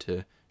down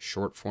into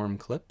short form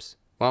clips.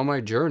 While my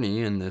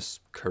journey in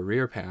this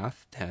career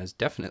path has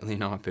definitely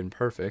not been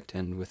perfect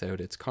and without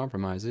its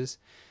compromises,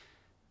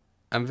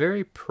 I'm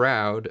very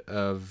proud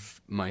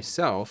of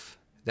myself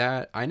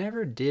that I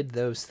never did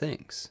those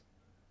things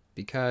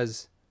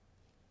because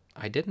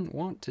I didn't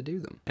want to do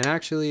them. And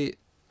actually,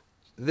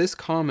 this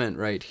comment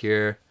right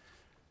here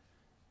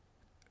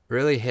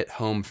really hit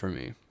home for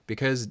me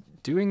because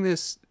doing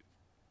this,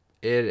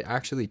 it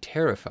actually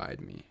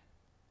terrified me.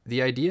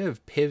 The idea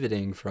of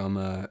pivoting from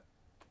a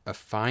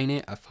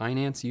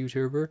finance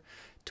YouTuber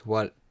to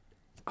what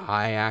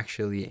I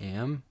actually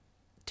am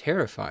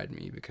terrified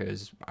me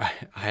because I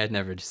had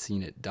never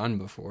seen it done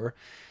before.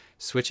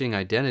 Switching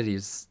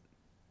identities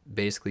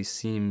basically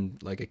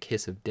seemed like a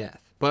kiss of death.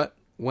 But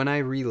when I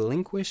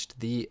relinquished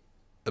the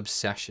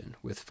obsession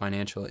with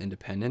financial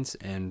independence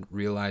and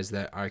realized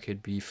that I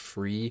could be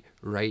free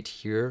right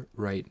here,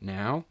 right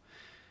now,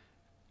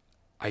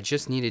 I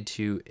just needed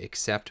to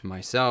accept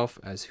myself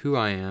as who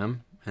I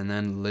am and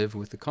then live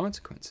with the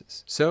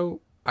consequences.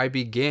 So I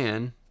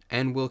began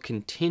and will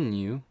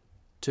continue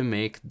to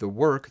make the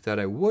work that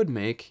I would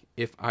make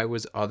if I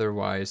was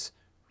otherwise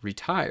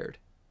retired.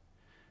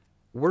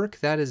 Work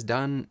that is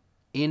done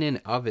in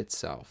and of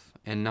itself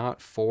and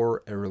not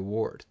for a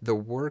reward. The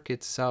work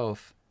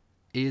itself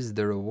is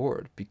the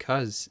reward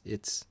because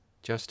it's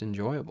just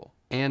enjoyable.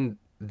 And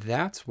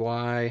that's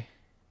why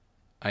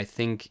I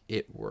think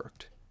it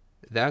worked.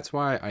 That's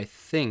why I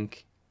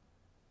think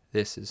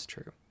this is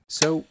true.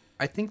 So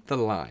I think the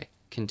lie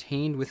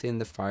contained within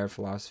the FIRE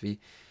philosophy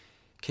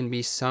can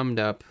be summed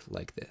up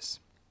like this.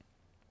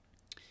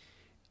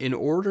 In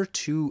order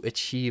to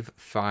achieve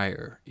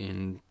FIRE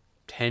in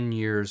 10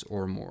 years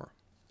or more,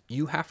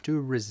 you have to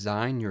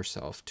resign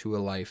yourself to a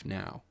life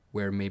now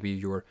where maybe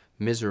you're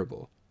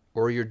miserable,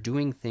 or you're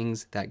doing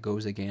things that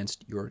goes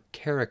against your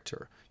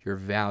character, your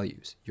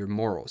values, your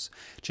morals,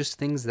 just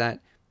things that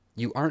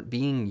you aren't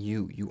being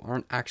you. You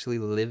aren't actually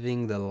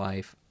living the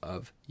life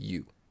of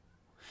you.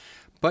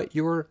 But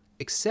you're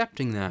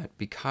accepting that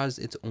because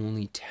it's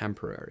only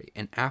temporary.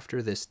 And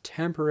after this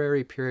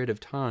temporary period of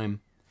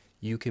time,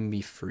 you can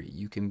be free.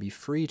 You can be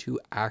free to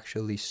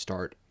actually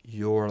start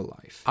your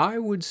life. I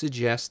would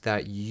suggest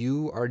that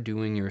you are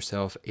doing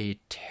yourself a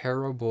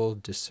terrible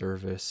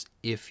disservice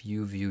if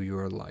you view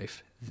your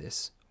life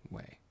this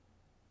way.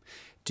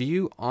 Do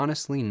you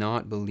honestly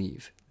not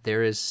believe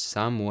there is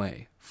some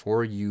way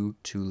for you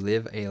to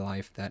live a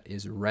life that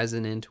is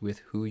resonant with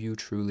who you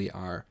truly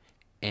are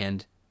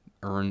and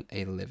earn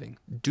a living?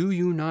 Do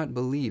you not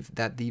believe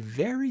that the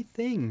very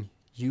thing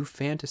you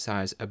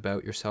fantasize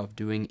about yourself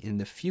doing in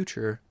the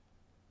future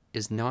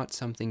is not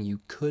something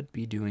you could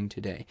be doing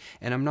today?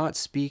 And I'm not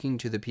speaking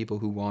to the people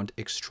who want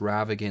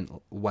extravagant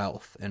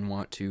wealth and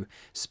want to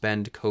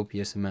spend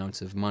copious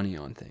amounts of money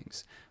on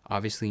things.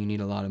 Obviously, you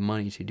need a lot of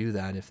money to do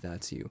that if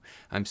that's you.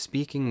 I'm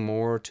speaking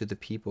more to the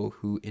people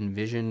who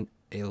envision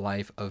a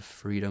life of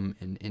freedom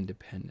and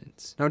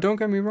independence. Now, don't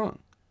get me wrong.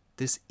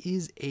 This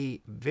is a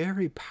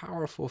very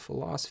powerful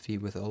philosophy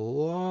with a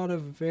lot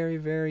of very,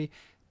 very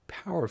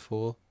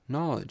powerful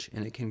knowledge,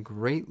 and it can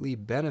greatly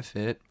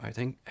benefit, I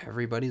think,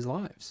 everybody's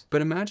lives.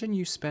 But imagine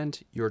you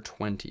spent your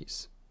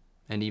 20s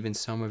and even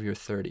some of your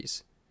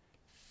 30s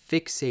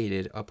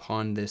fixated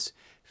upon this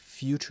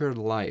future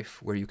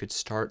life where you could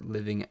start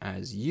living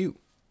as you,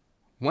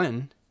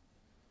 when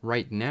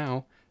right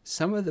now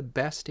some of the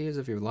best days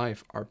of your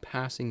life are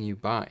passing you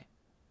by,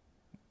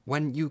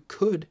 when you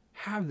could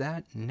have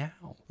that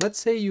now. Let's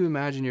say you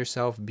imagine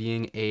yourself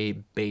being a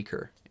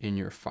baker in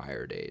your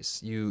fire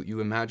days. You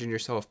imagine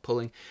yourself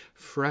pulling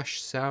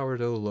fresh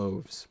sourdough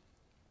loaves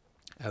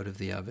out of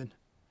the oven.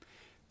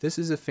 This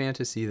is a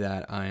fantasy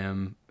that I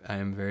am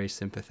very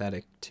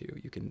sympathetic to.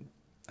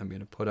 I'm going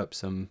to put up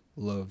some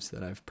loaves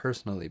that I've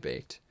personally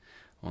baked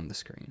on the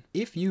screen.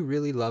 If you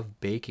really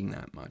love baking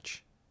that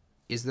much,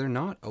 is there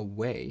not a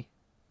way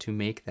to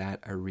make that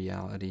a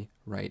reality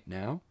right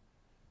now?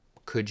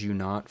 Could you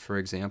not, for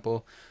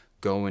example,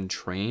 go and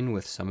train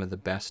with some of the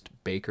best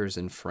bakers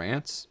in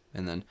France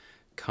and then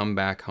come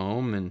back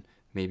home and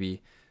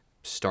maybe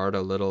start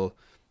a little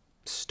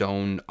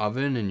stone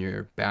oven in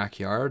your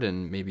backyard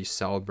and maybe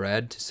sell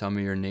bread to some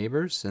of your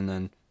neighbors, and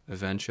then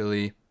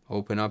eventually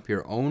open up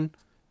your own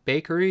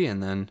bakery,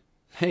 and then,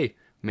 hey,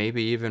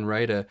 maybe even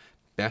write a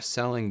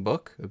best-selling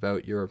book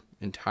about your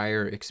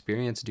entire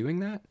experience doing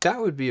that? That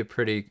would be a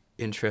pretty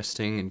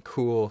interesting and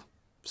cool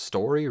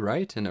story,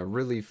 right? And a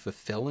really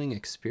fulfilling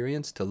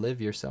experience to live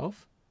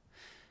yourself.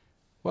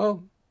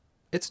 Well,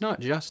 it's not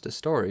just a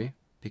story,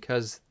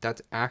 because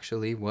that's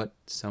actually what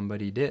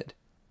somebody did.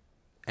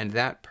 And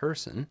that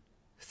person,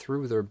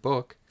 through their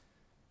book,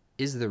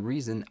 is the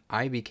reason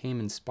I became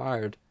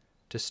inspired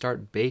to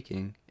start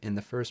baking in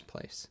the first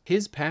place.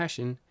 His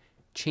passion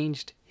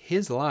changed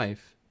his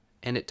life,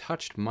 and it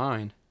touched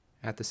mine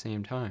at the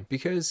same time,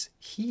 because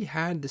he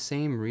had the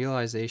same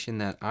realization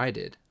that I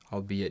did,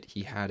 albeit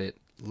he had it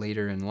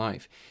later in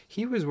life.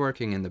 He was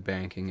working in the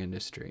banking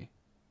industry,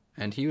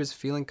 and he was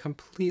feeling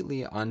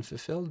completely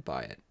unfulfilled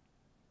by it.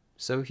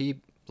 So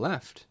he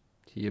left.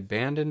 He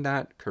abandoned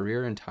that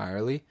career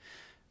entirely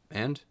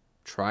and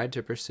tried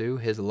to pursue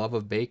his love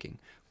of baking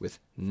with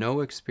no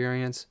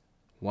experience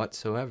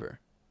whatsoever.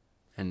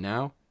 And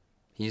now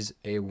he's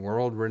a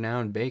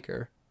world-renowned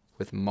baker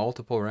with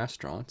multiple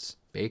restaurants,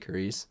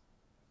 bakeries,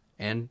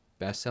 and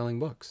best-selling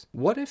books.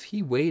 What if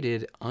he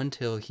waited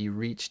until he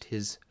reached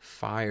his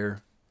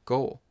FIRE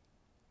goal?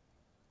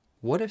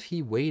 What if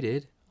he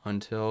waited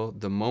until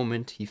the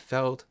moment he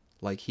felt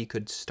like he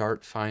could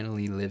start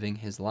finally living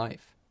his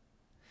life?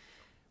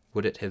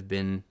 Would it have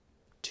been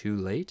too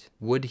late?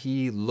 Would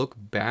he look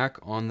back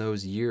on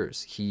those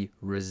years he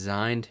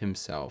resigned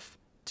himself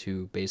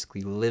to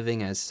basically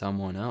living as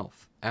someone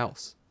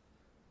else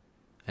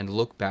and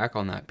look back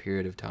on that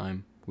period of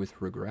time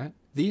with regret?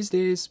 These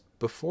days,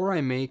 before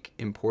I make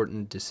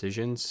important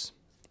decisions,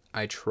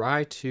 I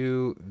try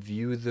to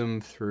view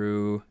them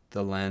through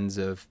the lens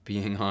of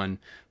being on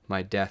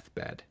my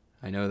deathbed.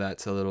 I know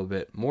that's a little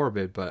bit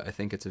morbid, but I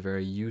think it's a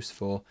very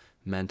useful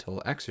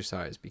mental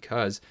exercise,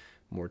 because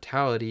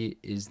mortality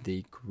is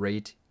the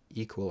great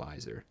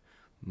equalizer.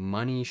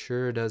 Money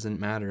sure doesn't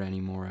matter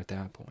anymore at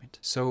that point.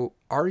 So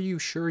are you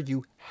sure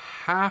you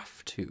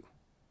have to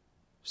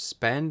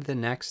spend the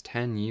next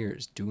 10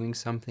 years doing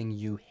something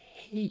you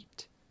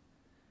hate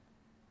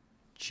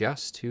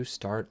just to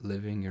start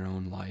living your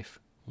own life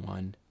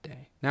one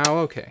day? Now,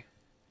 okay,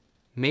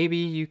 maybe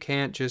you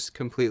can't just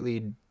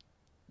completely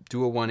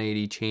do a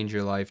 180, change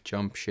your life,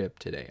 jump ship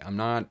today. I'm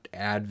not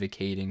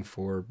advocating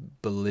for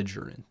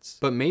belligerence,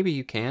 but maybe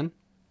you can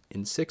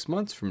in 6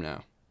 months from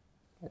now,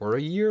 or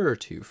a year or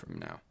two from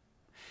now.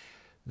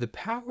 The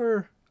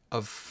power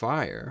of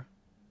FIRE,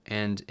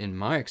 and in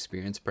my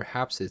experience,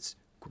 perhaps its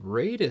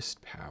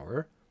greatest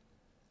power,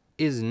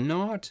 is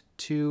not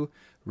to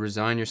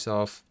resign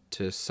yourself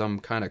to some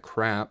kind of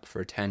crap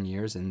for 10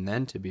 years and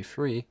then to be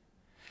free,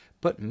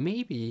 but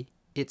maybe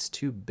it's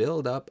to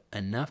build up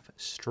enough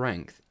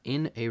strength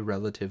in a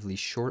relatively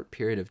short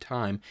period of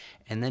time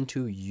and then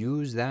to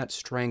use that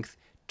strength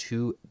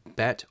to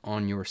bet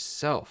on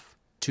yourself.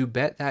 To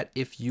bet that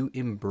if you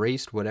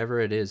embraced whatever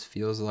it is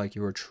feels like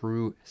your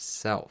true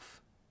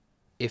self,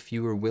 if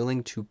you are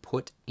willing to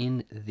put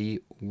in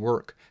the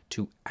work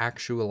to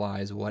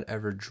actualize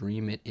whatever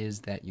dream it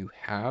is that you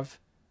have,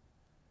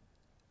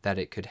 that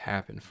it could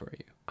happen for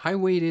you. I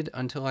waited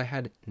until I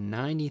had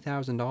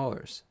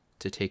 $90,000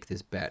 to take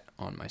this bet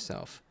on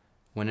myself,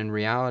 when in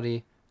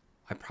reality,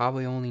 I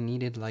probably only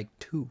needed like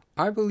 2.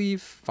 I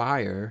believe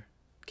fire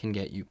can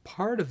get you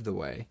part of the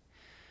way,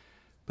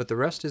 but the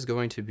rest is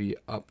going to be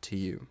up to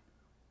you.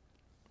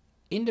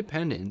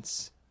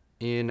 Independence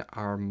in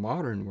our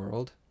modern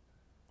world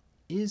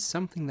is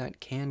something that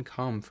can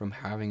come from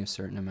having a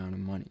certain amount of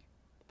money.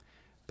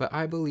 But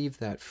I believe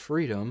that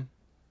freedom,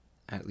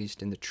 at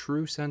least in the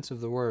true sense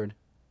of the word,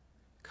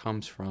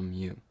 comes from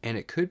you. And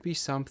it could be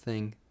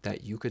something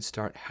that you could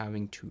start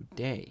having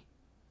today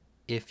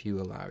if you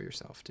allow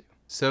yourself to.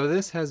 So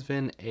this has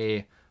been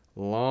a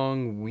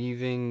long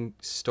weaving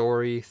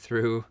story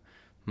through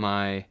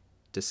my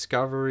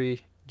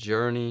discovery,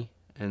 journey,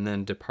 and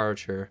then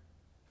departure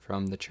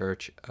from the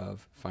Church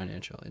of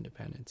Financial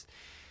Independence.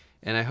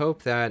 And I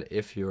hope that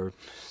if you're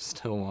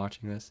still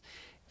watching this,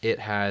 it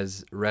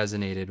has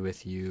resonated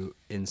with you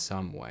in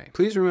some way.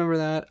 Please remember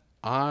that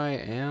I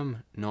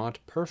am not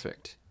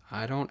perfect.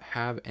 I don't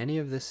have any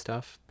of this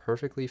stuff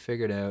perfectly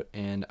figured out,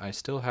 and I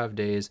still have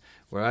days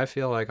where I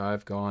feel like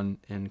I've gone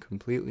in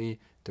completely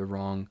the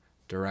wrong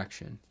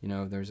direction. You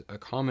know, there's a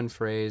common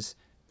phrase,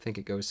 I think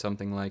it goes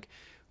something like,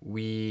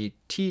 we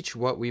teach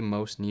what we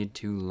most need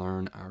to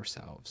learn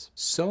ourselves.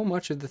 So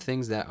much of the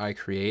things that I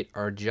create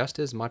are just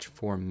as much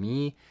for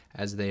me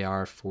as they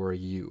are for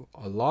you.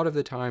 A lot of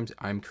the times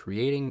I'm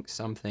creating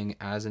something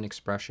as an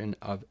expression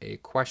of a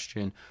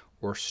question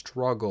or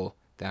struggle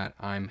that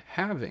I'm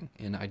having,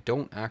 and I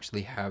don't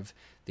actually have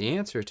the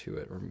answer to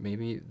it, or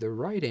maybe the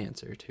right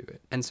answer to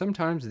it. And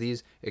sometimes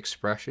these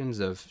expressions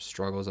of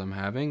struggles I'm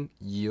having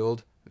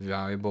yield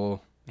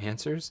valuable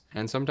answers,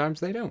 and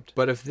sometimes they don't.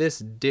 But if this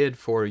did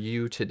for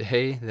you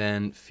today,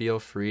 then feel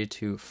free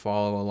to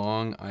follow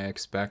along. I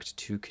expect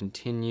to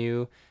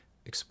continue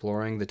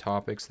exploring the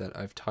topics that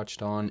I've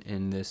touched on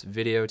in this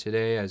video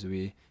today as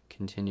we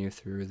continue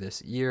through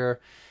this year.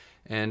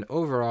 And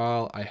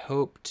overall, I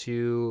hope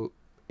to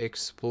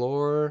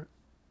explore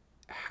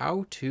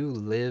how to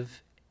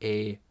live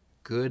a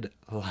good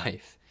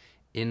life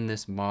in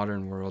this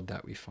modern world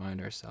that we find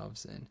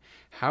ourselves in.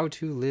 How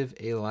to live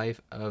a life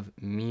of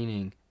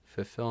meaning,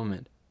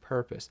 fulfillment,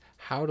 purpose.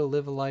 How to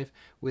live a life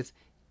with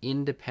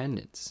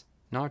independence.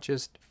 Not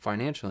just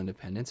financial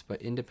independence,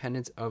 but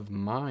independence of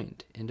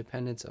mind,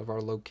 independence of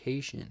our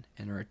location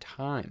and our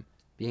time,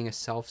 being a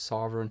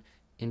self-sovereign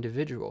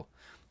individual.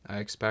 I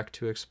expect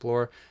to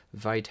explore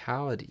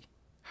vitality,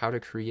 how to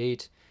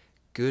create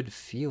good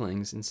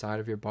feelings inside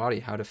of your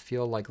body, how to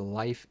feel like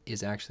life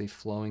is actually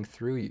flowing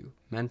through you,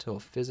 mental,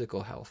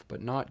 physical health,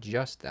 but not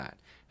just that,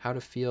 how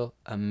to feel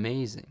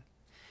amazing.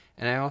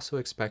 And I also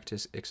expect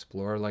to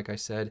explore, like I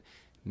said,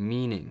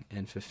 meaning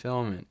and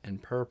fulfillment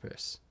and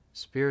purpose,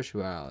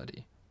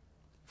 spirituality,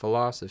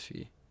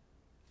 philosophy,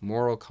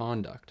 moral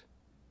conduct,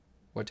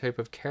 what type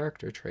of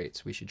character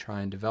traits we should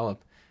try and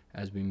develop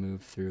as we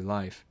move through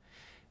life,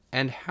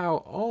 and how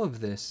all of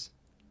this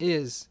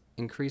is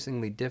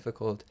increasingly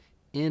difficult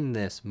in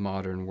this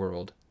modern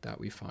world that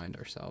we find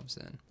ourselves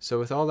in. So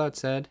with all that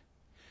said,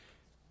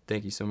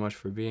 thank you so much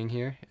for being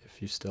here,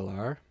 if you still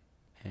are,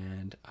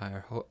 and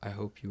I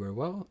hope you are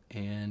well,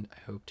 and I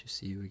hope to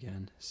see you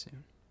again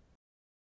soon.